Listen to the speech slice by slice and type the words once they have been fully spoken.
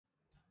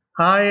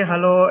Hi,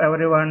 hello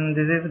everyone.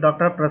 This is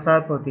Dr.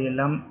 Prasad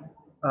Pothilam.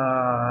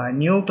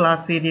 New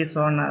class series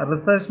on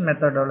research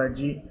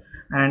methodology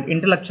and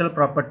intellectual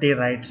property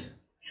rights.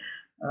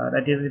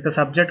 That is with the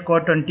subject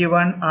code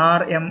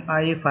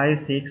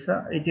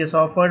 21RMI56. It is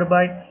offered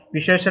by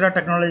Visheshwara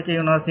Technological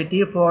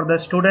University for the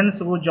students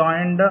who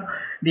joined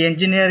the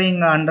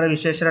engineering under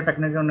Visheshwara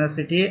Technological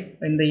University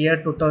in the year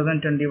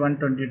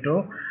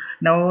 2021-22.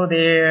 Now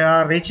they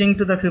are reaching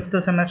to the fifth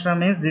semester,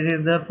 means this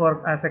is there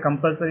for as a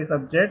compulsory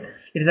subject.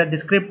 It is a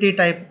descriptive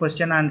type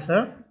question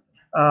answer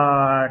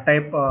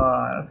type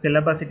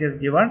syllabus it is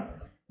given,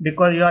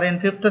 because you are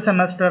in fifth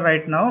semester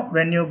right now.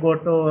 When you go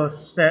to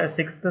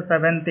sixth,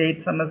 seventh,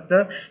 eighth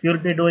semester, you will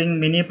be doing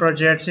mini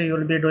projects, you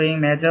will be doing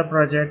major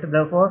project.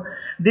 Therefore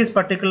this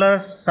particular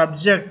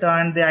subject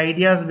and the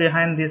ideas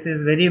behind this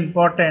is very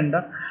important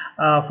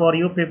for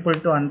you people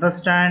to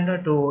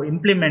understand, to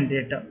implement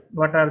it.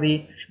 What are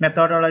the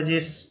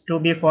methodologies to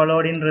be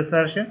followed in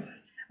research?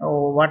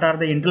 What are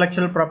the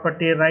intellectual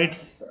property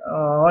rights?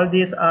 All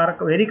these are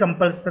very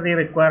compulsory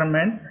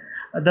requirement.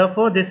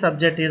 Therefore this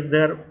subject is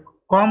there,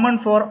 common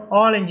for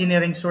all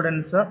engineering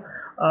students under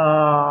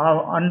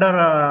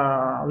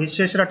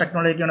Visheshwara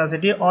Technological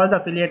University, all the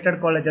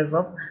affiliated colleges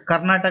of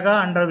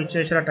Karnataka under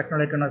Visheshwara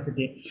Technological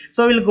University.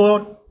 So we'll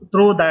go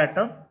through that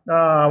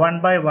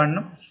one by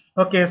one.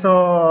 Okay,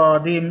 so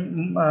the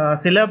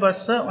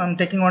syllabus, I'm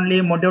taking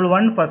only module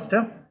 1 first.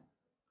 5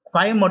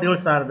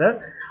 modules are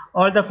there.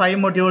 All the 5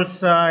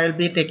 modules I'll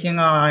be taking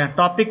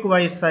topic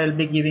wise. I'll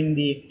be giving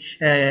the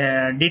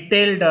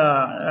detailed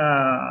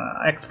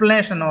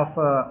explanation of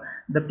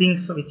the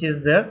things which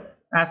is there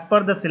as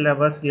per the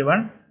syllabus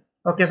given.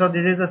 Okay, so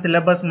this is the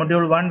syllabus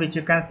module 1, which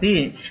you can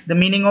see the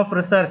meaning of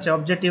research,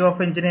 objective of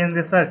engineering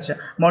research,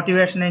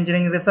 motivation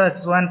engineering research,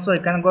 so and so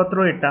you can go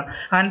through it.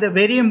 And the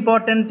very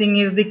important thing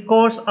is the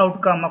course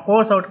outcome.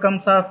 Course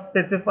outcomes are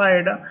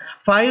specified.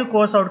 5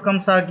 course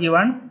outcomes are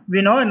given.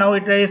 We know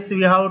nowadays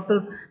we have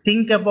to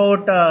think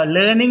about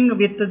learning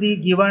with the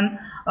given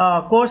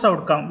course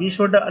outcome. We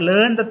should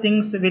learn the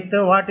things with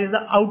what is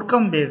the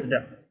outcome based.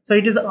 So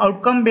it is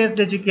outcome based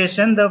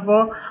education.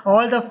 Therefore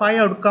all the 5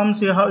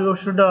 outcomes you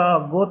should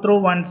go through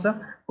once.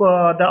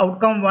 The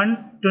outcome 1,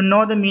 to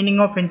know the meaning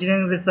of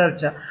engineering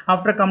research.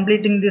 After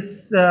completing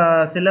this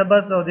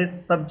syllabus or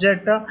this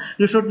subject,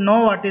 you should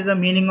know what is the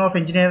meaning of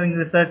engineering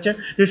research.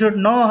 You should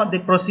know the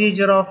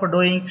procedure of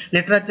doing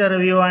literature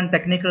review and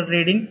technical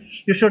reading.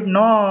 You should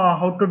know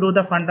how to do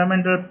the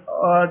fundamental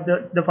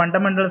the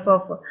fundamentals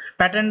of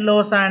patent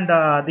laws and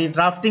the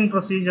drafting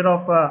procedure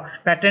of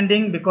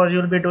patenting, because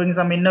you will be doing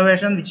some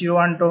innovation which you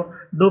want to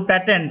do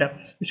patent.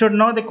 You should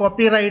know the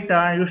copyright.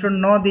 You should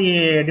know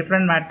the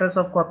different matters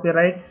of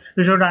copyright.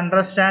 You should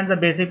understand the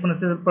basic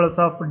principles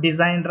of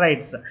design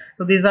rights.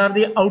 So these are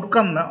the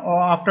outcome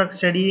after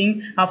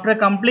studying, after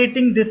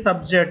completing this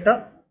subject,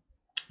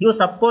 you're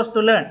supposed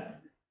to learn.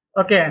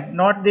 Okay,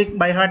 not the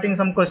by hearting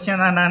some question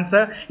and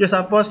answer. You're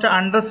supposed to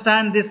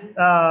understand this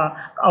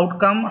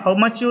outcome. How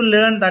much you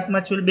learn, that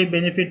much will be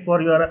benefit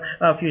for your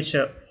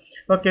future.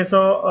 Okay,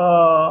 so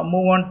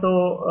move on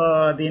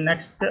to the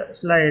next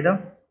slide.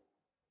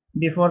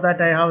 Before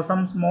that, I have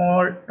some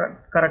small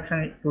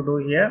correction to do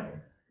here.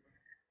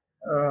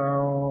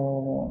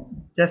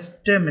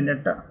 Just a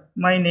minute.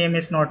 My name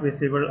is not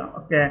visible.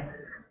 Okay.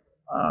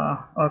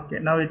 Okay,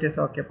 now it is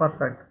okay.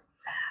 Perfect.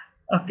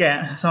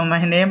 Okay, so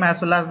my name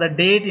as well as the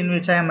date in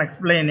which I am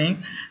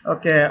explaining.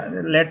 Okay,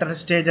 later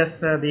stages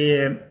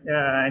the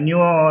new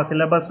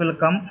syllabus will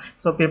come,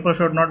 so people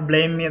should not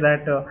blame me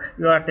that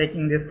you are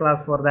taking this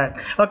class for that.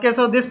 Okay,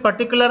 so this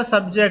particular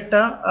subject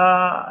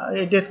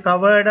it is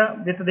covered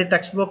with the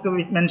textbook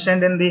which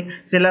mentioned in the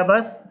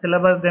syllabus.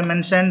 They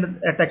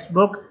mentioned a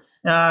textbook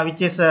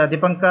which is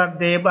Dipankar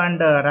Deb and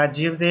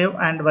Rajiv Dev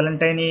and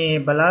Valentini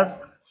Balas.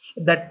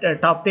 That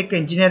topic,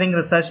 engineering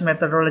research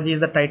methodology, is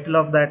the title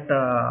of that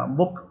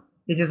book,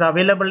 which is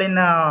available in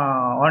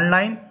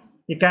online.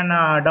 You can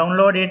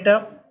download it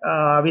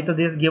with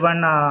this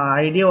given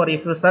ID, or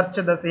if you search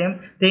the same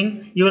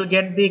thing, you will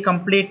get the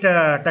complete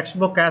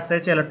textbook as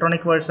such,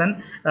 electronic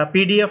version,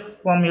 PDF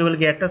form you will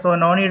get. So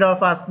no need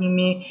of asking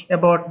me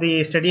about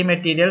the study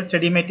material.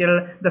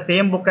 The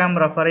same book I am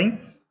referring.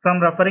 From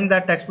referring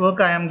that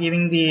textbook, I am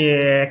giving the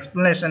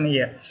explanation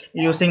here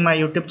using my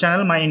YouTube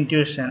channel, My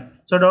Intuition.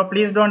 So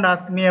please don't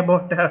ask me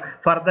about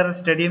further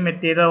study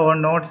material or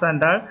notes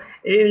and all.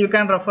 You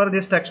can refer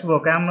this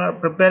textbook. I am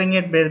preparing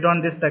it based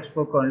on this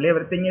textbook only.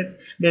 Everything is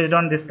based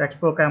on this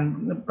textbook I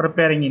am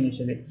preparing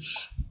initially.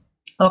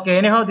 Okay,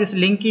 anyhow, this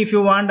link, if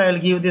you want, I will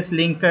give this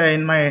link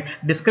in my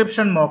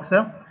description box.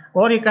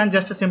 Or you can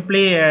just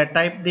simply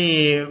type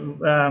the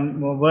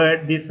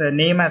word, this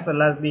name as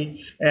well as the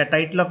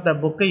title of the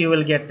book. You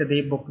will get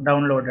the book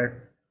downloaded.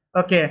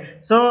 Okay,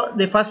 so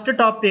the first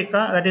topic,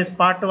 that is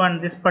part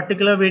 1. This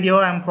particular video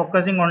I am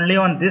focusing only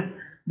on this,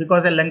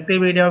 because a lengthy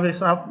video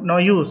is of no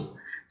use.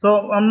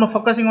 So I'm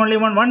focusing only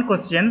on one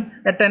question,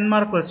 a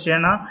 10-mark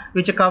question,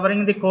 which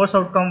covering the course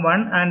outcome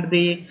 1, and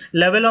the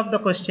level of the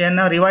question,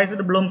 revised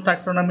Bloom's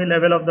taxonomy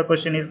level of the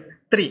question is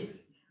 3.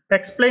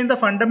 Explain the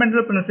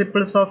fundamental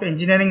principles of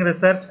engineering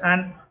research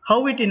and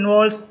how it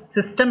involves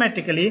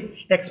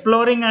systematically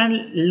exploring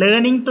and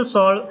learning to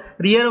solve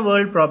real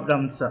world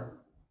problems.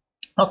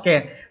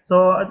 Okay,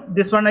 so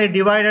this one I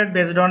divided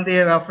based on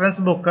the reference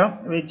book,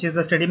 which is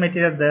the study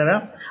material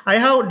there. I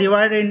have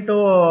divided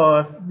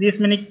into these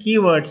many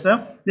keywords.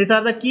 These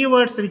are the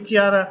keywords which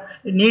are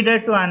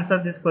needed to answer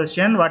this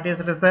question. What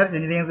is research,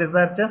 engineering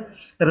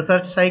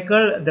research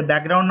cycle, the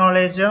background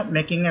knowledge,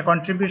 making a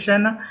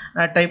contribution,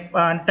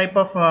 type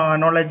of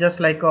knowledges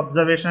like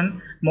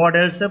observation,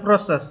 models,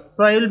 process.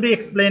 So I will be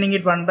explaining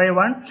it one by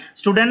one.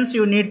 Students,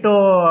 you need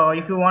to,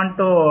 if you want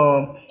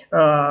to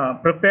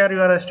prepare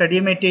your study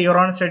material, your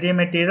own study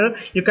material,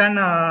 you can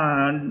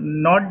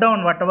note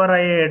down whatever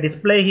I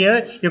display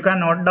here. You can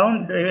note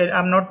down. I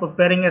am not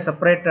preparing a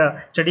separate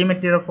study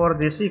material for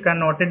this. You can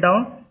note it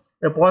down,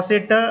 pause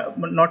it,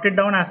 note it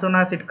down as soon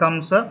as it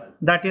comes.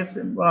 That is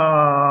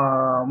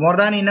more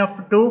than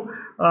enough to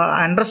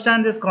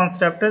understand this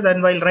concept.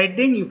 Then while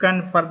writing, you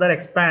can further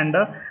expand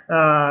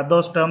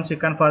those terms. You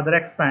can further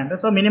expand.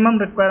 So minimum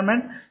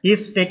requirement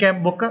is take a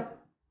book.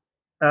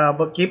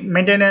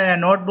 Maintain a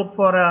notebook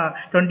for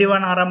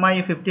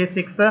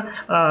 21RMI56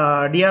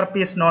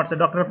 DRP's notes,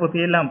 Dr.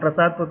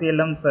 Prasad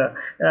Puthilam's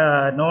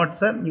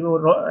notes. You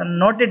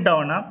note it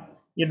down.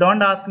 You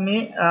don't ask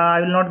me,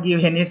 I will not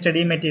give any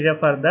study material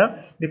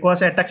further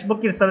because a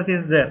textbook itself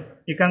is there.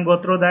 You can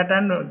go through that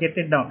and get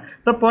it down.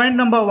 So point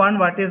number one,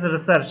 what is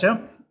research?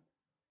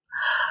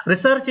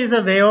 Research is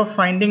a way of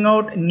finding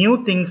out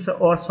new things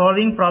or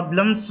solving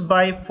problems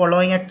by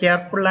following a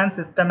careful and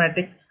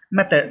systematic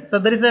method. So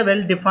there is a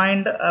well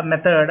defined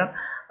method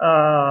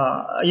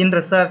in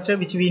research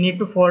which we need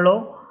to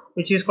follow,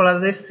 which is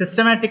called as a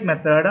systematic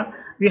method.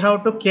 We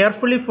have to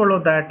carefully follow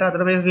that,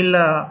 otherwise we'll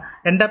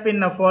end up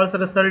in a false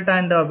result,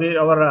 and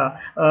our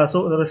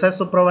research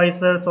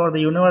supervisors or the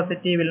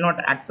university will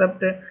not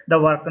accept the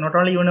work. Not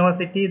only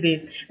university,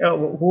 the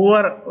who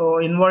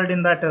are involved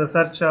in that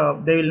research,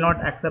 they will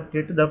not accept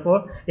it.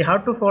 Therefore you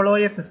have to follow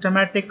a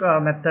systematic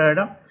method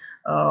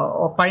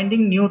of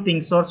finding new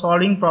things or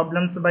solving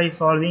problems by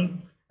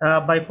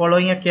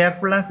following a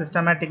careful and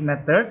systematic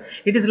method.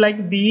 It is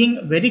like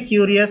being very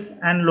curious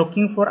and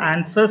looking for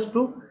answers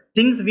to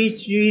things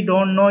which we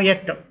don't know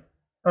yet.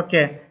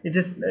 Okay, it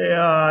is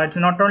it's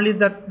not only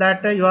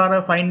that you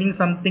are finding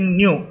something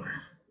new.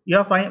 You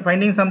are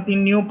finding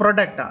something new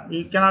product.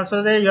 You can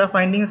also say you are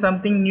finding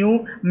something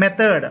new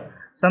method,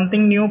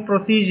 something new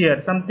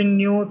procedure, something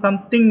new,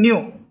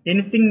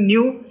 anything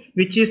new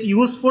which is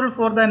useful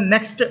for the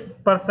next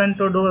person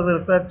to do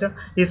research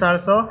is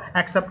also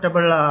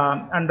acceptable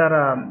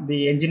under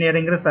the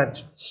engineering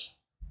research.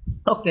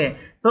 Okay,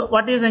 so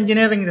what is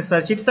engineering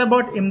research? It's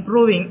about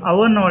improving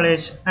our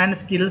knowledge and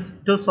skills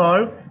to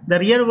solve the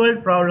real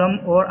world problem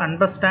or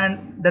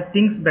understand the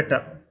things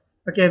better.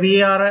 Okay,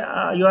 we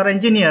are you are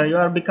engineer, you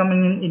are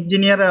becoming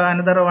engineer.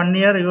 Another 1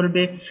 year you will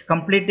be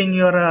completing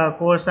your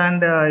course,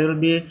 and you will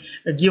be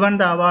given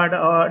the award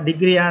or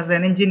degree as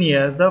an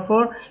engineer.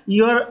 Therefore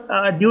your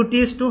duty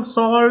is to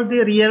solve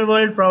the real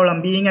world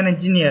problem. Being an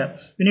engineer,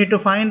 you need to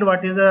find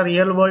what is the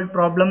real world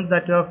problem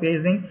that you are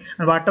facing,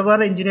 and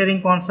whatever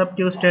engineering concept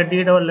you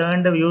studied or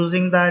learned,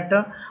 using that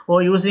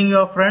or using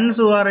your friends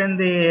who are in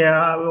the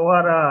who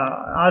are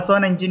also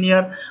an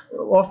engineer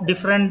of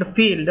different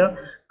field,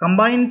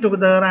 combine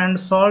together and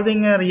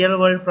solving a real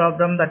world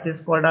problem, that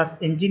is called as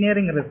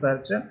engineering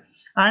research.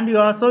 And you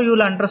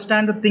will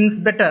understand things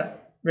better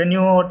when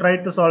you try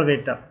to solve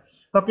it.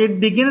 Okay, it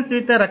begins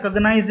with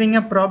recognizing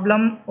a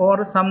problem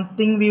or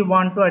something we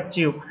want to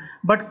achieve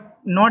but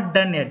not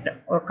done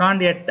yet or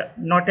can't yet,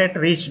 not yet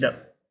reached.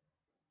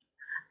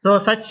 So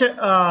such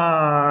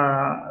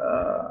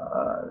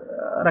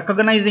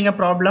recognizing a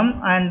problem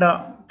and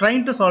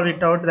trying to solve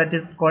it out, that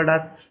is called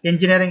as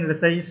engineering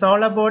research. It's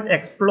all about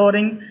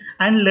exploring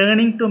and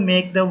learning to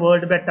make the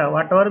world better.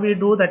 Whatever we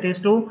do, that is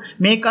to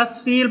make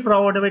us feel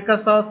proud, make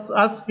us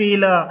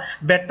feel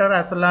better,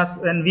 as well as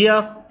when we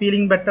are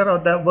feeling better, or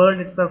the world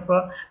itself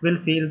will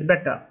feel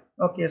better.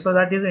 Okay, so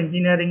that is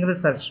engineering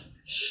research.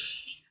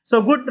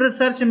 So good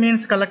research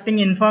means collecting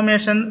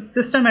information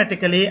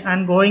systematically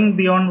and going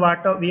beyond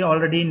what we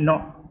already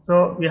know.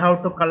 So we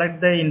have to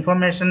collect the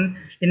information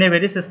in a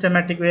very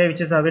systematic way, which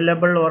is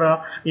available,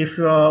 or if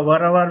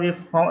wherever we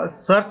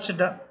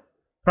searched,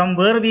 from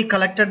where we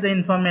collected the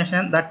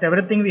information, that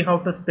everything we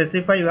have to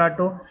specify. You have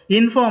to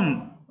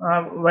inform.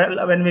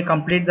 Well, when we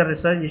complete the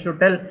research, we should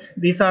tell,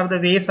 these are the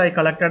ways I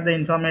collected the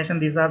information,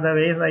 these are the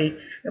ways I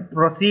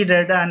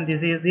proceeded, and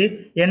this is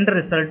the end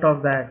result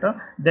of that.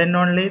 Then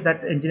only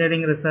that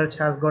engineering research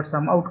has got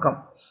some outcome.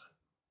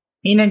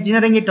 In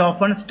engineering, it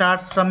often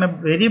starts from a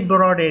very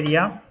broad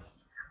area.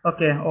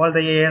 Okay, all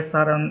the AS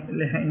are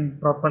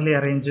properly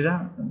arranged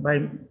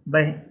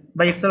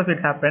by itself, it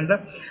happened.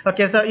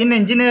 Okay, so in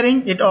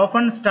engineering, it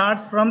often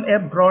starts from a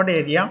broad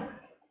area,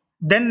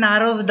 then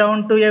narrows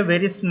down to a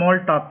very small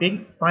topic.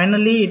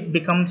 Finally it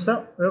becomes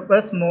a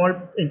small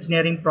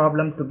engineering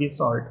problem to be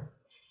solved.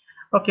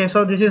 Okay,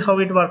 so this is how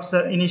it works.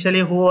 Initially,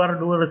 who are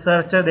do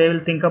research, they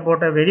will think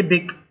about a very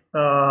big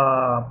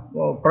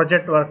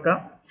project work.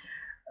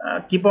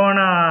 keep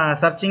on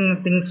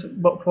searching things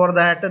for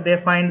that. They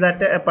find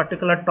that a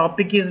particular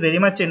topic is very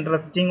much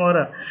interesting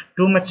or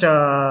too much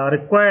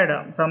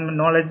required, some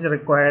knowledge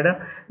required.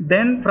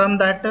 Then from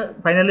that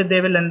finally they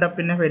will end up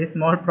in a very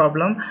small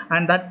problem,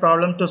 and that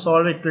problem to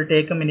solve it will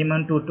take a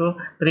minimum 2 to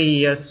 3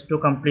 years to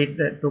complete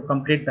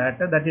that.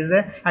 That is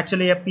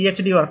actually a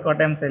PhD work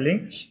what I am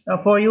telling.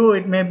 For you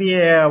it may be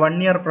a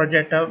 1-year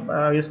project.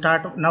 You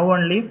start now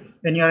only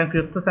when you are in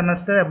 5th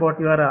semester about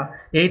your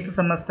 8th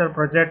semester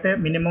project.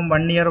 Minimum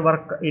 1 year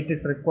work it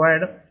is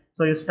required.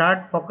 So you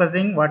start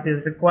focusing what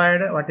is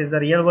required, what is the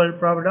real world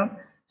problem,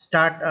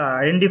 start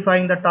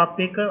identifying the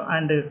topic,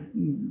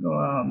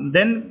 and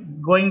then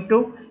going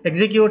to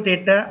execute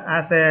it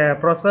as a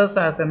process,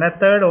 as a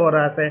method, or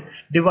as a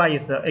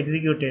device.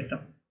 Execute it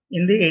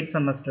in the 8th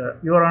semester.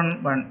 You are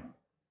on one.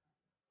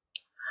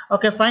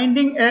 Okay,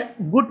 finding a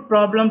good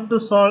problem to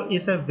solve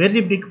is a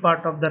very big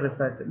part of the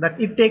research, that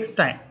it takes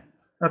time.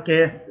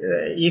 Okay,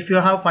 if you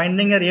have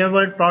finding a real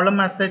world problem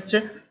as such,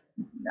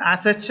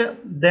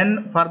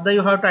 then further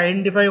you have to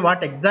identify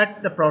what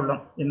exact the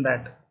problem in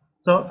that.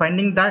 So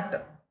finding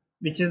that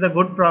which is a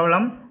good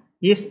problem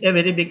is a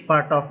very big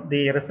part of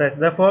the research.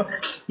 Therefore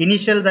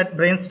initial that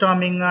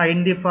brainstorming,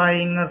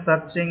 identifying,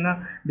 searching,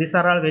 these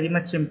are all very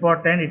much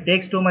important. It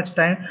takes too much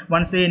time.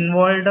 Once we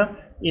involved,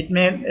 it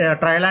may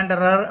trial and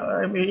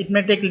error, it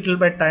may take little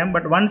bit time,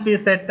 but once we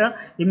set,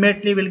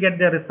 immediately we'll get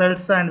the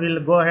results and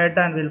we'll go ahead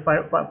and we'll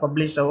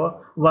publish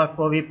our work,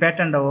 or we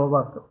patent our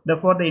work.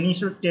 Therefore the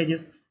initial stage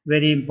is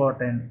very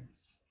important.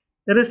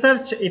 The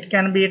research, it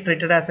can be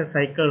treated as a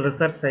cycle,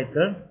 research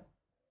cycle.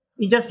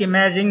 You just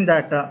imagine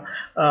that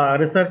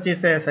research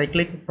is a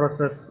cyclic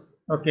process.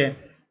 Okay,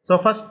 so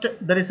first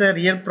there is a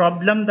real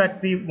problem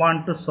that we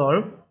want to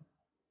solve,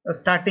 a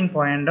starting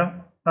point.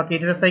 Okay,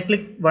 it is a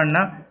cyclic one.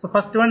 So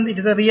first one, it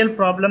is a real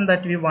problem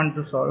that we want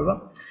to solve.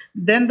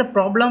 Then the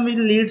problem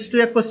will leads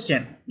to a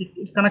question.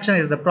 Connection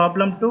is the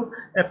problem to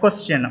a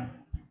question.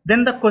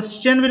 Then the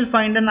question will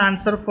find an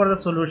answer for the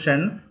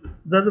solution.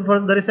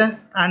 There is an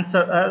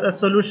answer, a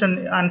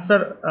solution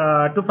answer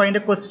to find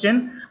a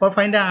question, or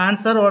find an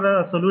answer or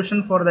a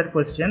solution for that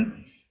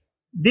question.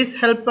 This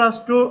helps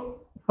us to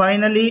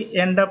finally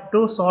end up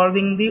to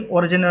solving the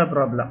original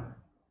problem.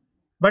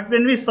 But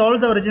when we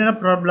solve the original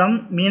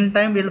problem,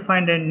 meantime we will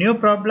find a new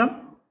problem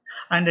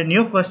and a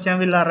new question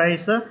will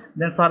arise.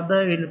 Then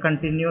further we will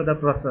continue the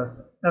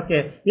process.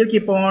 Okay, we'll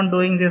keep on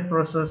doing this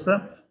process,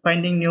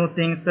 finding new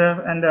things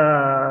and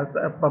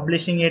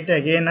publishing it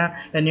again.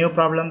 A new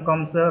problem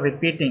comes,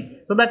 repeating.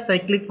 So that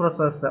cyclic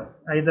process,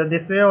 either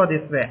this way or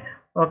this way.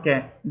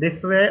 Okay,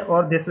 this way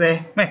or this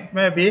way,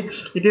 maybe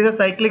it is a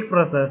cyclic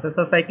process. It's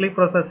a cyclic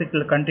process. It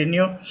will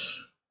continue.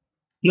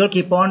 You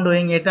keep on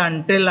doing it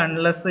until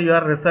unless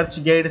your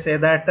research guide say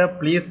that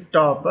please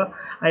stop,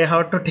 I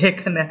have to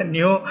take a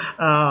new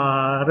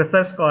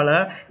research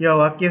scholar, your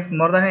work is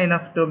more than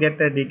enough to get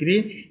a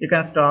degree, you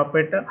can stop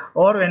it.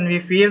 Or when we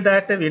feel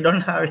that we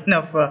don't have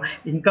enough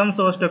income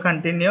source to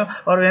continue,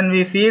 or when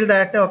we feel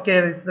that okay,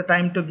 it's the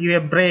time to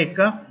give a break,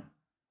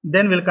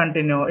 then we'll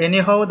continue.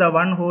 Anyhow, the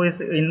one who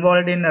is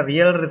involved in a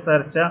real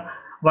research,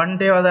 one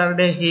day or other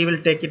day he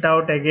will take it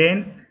out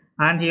again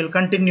and he will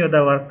continue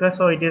the work.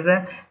 So it is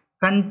a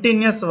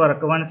continuous work.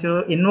 Once you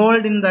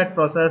involved in that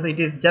process, it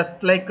is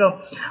just like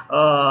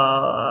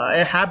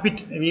a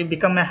habit. We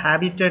become a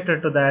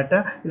habituated to that.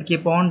 We'll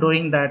keep on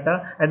doing that.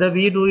 Either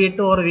we do it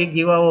or we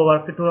give our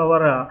work to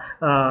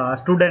our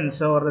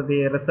students or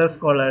the research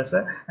scholars,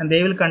 and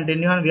they will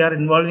continue, and we are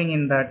involving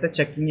in that,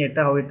 checking it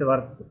how it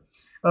works.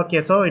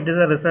 Okay, so it is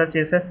a research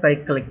is a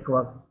cyclic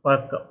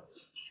work.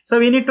 So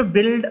we need to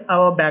build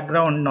our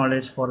background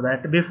knowledge for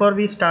that. Before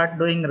we start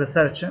doing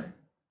research,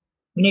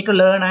 we need to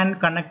learn and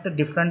connect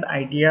different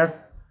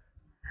ideas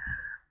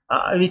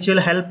which will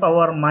help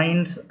our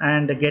minds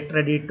and get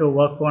ready to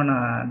work on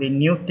the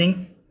new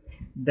things.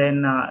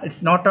 Then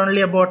it's not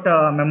only about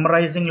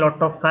memorizing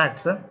lot of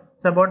facts,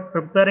 it's about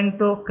preparing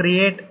to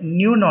create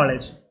new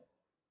knowledge.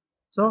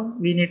 So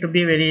we need to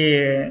be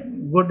very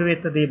good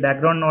with the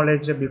background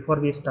knowledge before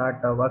we start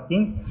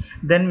working.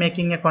 Then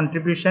making a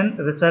contribution.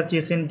 Research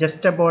isn't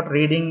just about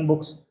reading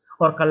books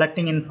or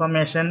collecting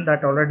information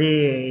that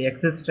already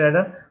existed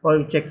or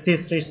which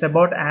exists. It's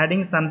about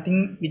adding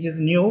something which is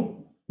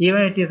new,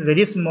 even it is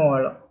very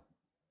small,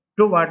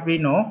 to what we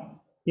know.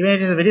 Even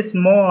it is very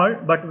small,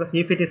 but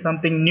if it is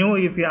something new,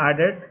 if we add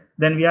it,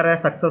 then we are a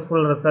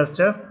successful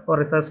researcher or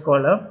research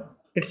scholar.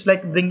 It's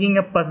like bringing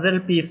a puzzle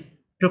piece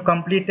to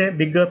complete a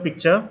bigger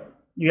picture.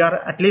 We are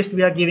at least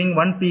we are giving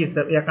one piece,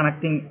 we are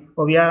connecting,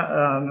 or we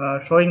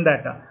are showing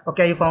that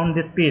okay, you found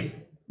this piece,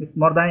 it's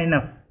more than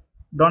enough.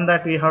 Don't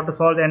that we have to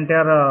solve the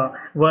entire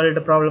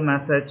world problem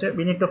as such.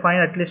 We need to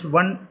find at least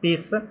one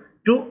piece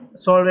to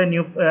solve a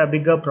new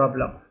bigger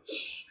problem.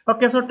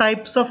 Okay, so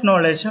types of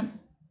knowledge,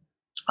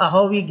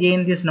 how we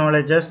gain these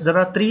knowledges. There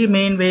are three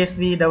main ways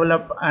we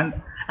develop and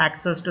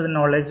access to the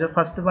knowledge. The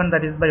first one,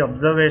 that is by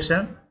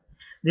observation.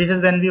 This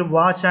is when we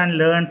watch and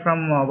learn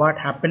from what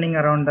happening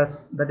around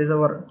us. That is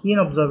our keen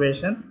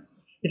observation.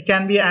 It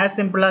can be as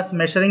simple as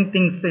measuring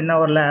things in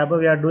our lab.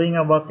 We are doing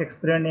a work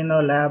experiment in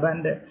our lab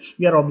and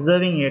we are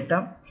observing it,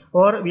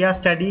 or we are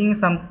studying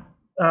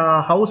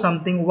how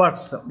something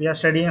works. We are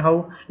studying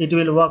how it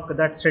will work.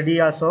 That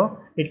study also,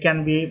 it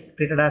can be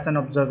treated as an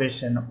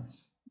observation.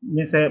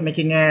 Means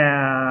making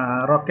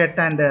a rocket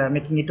and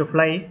making it to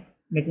fly.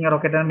 Making a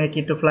rocket and make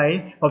it to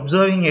fly.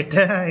 Observing it,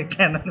 it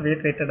cannot be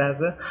treated as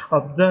a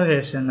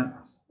observation.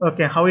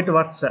 Okay, how it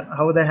works,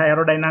 how the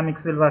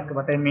aerodynamics will work,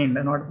 what I mean,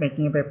 not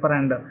making a paper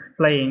and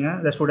flying.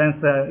 The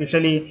students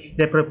usually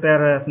they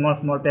prepare a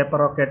small paper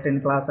rocket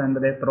in class and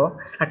they throw.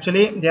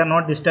 Actually, they are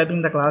not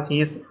disturbing the class. He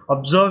is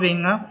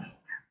observing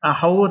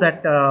how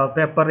that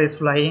paper is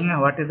flying,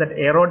 what is that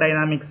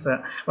aerodynamics,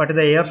 what is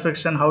the air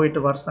friction, how it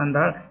works, and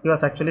he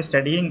was actually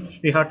studying.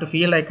 We have to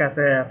feel like as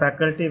a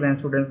faculty when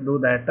students do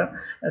that.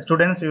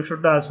 Students, you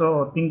should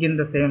also think in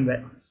the same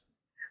way.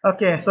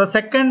 Okay, so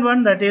second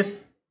one, that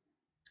is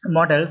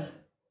models.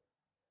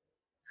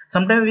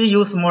 Sometimes we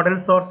use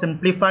models or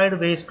simplified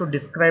ways to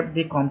describe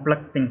the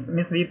complex things.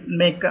 Means we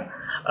make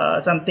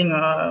something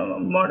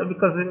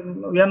because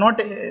we are not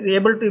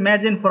able to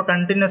imagine for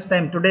continuous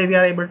time. Today we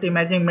are able to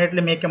imagine,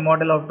 immediately make a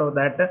model out of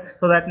that,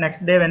 so that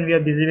next day when we are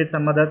busy with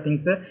some other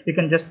things, we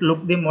can just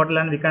look the model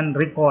and we can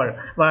recall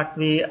what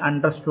we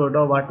understood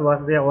or what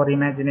was our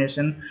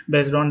imagination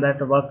based on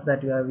that work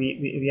that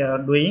we are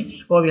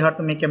doing. Or we have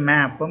to make a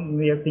map.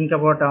 We think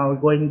about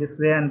going this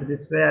way and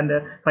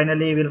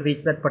finally we will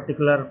reach that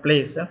particular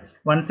place.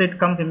 Once it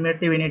comes,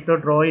 immediately we need to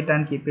draw it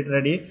and keep it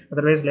ready,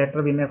 otherwise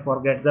later we may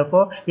forget.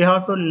 Therefore we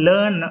have to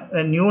learn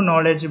a new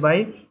knowledge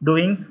by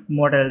doing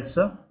models.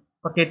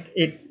 Okay,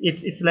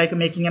 it's like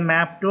making a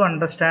map to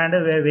understand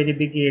a very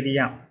big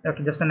area.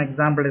 Okay, just an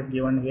example is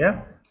given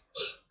here.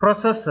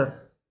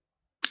 Processes.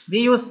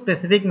 We use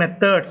specific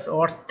methods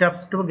or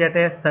steps to get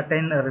a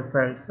certain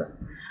results.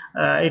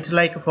 It's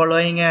like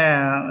following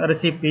a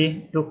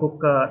recipe to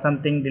cook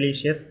something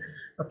delicious.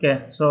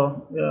 Okay,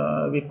 so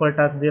we call it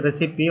as the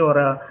recipe, or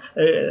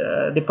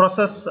the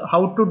process,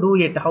 how to do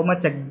it, how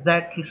much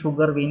exactly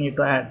sugar we need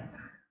to add.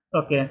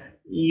 Okay,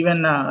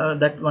 even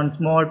that one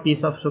small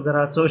piece of sugar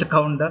also will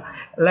count.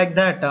 Like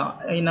that,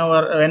 in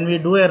our, when we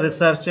do a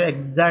research,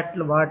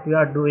 exactly what we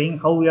are doing,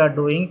 how we are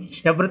doing,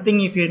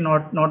 everything, if you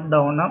not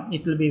down,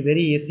 it will be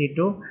very easy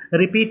to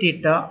repeat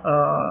it.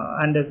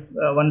 And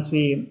once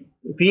we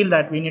feel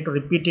that we need to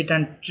repeat it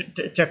and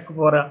check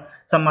for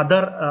some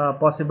other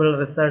possible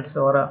results,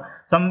 or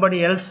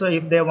somebody else,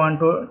 if they want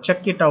to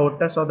check it out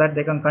so that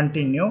they can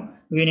continue,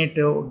 we need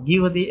to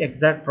give the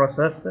exact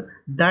process.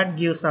 That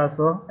gives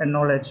also a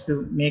knowledge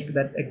to make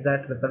that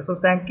exact result. So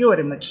thank you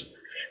very much.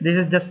 This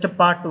is just a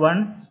part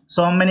one.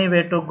 So many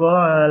way to go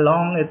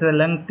along. It's a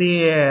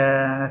lengthy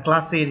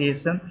class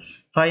series.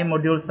 5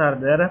 modules are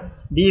there.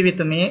 Be with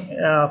me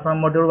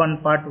from module 1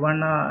 part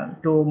 1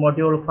 to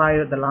module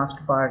 5, the last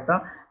part.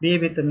 Be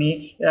with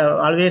me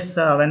always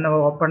when I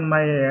open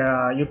my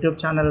YouTube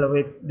channel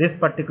with this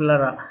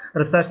particular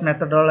research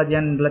methodology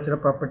and intellectual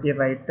property,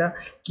 right?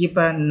 Keep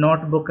a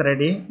notebook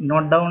ready,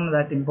 note down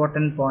that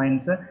important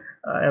points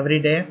every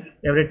day,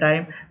 every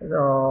time,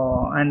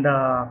 and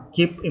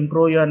keep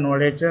improve your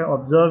knowledge,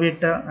 observe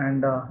it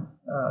and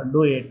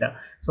do it.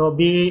 So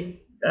be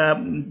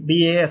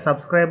a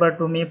subscriber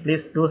to me.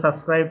 Please do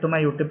subscribe to my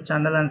YouTube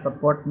channel and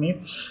support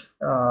me.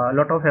 A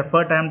lot of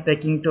effort I am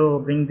taking to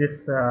bring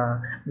this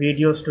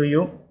videos to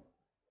you,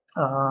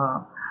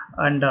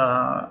 and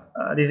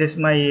this is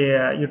my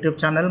YouTube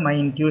channel, my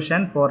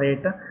Intuition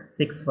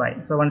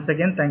 4865. So once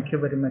again, thank you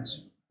very much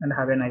and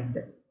have a nice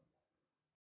day.